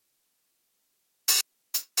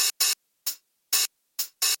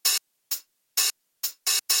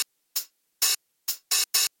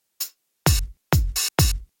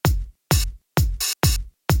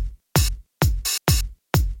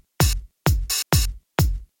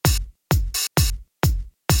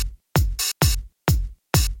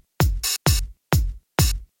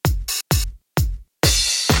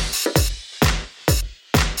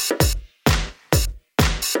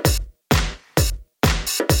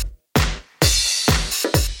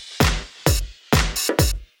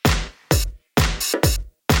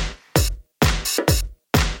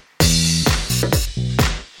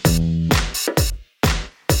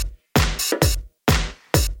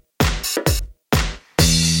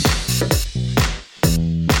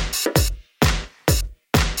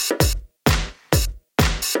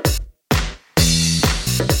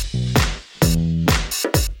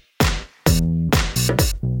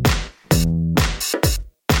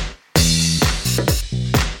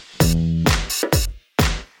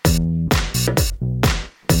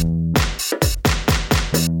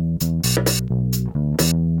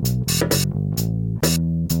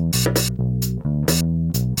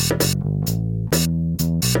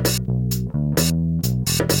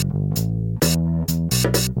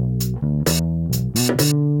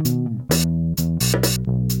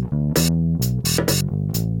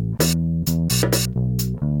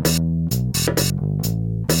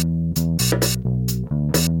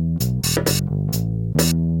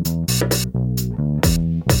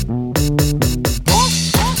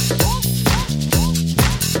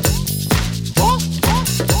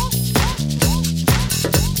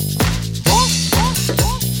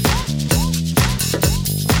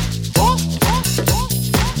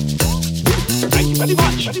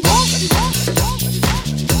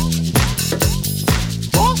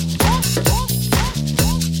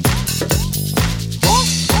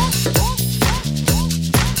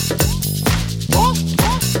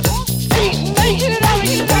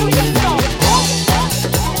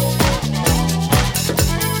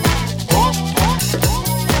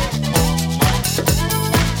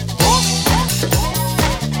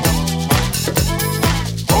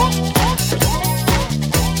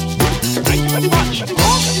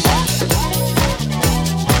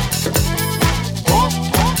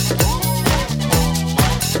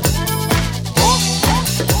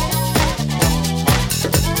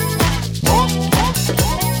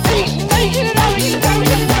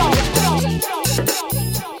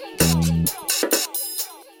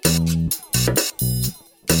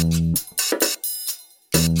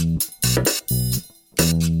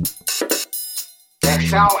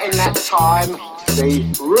Shall in that time be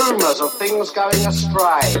rumours of things going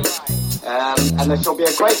astray, and there shall be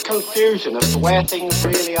a great confusion as to where things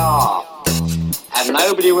really are, and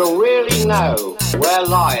nobody will really know where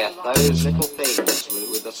lieth those little things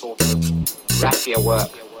with the sort of raffia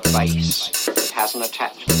work base that has an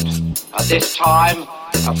attachment. At this time,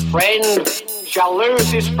 a friend shall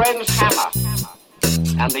lose his friend's hammer,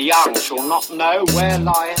 and the young shall not know where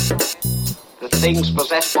lieth the things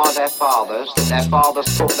possessed by their fathers, that their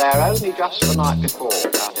fathers put there only just the night before,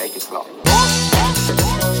 about 8 o'clock.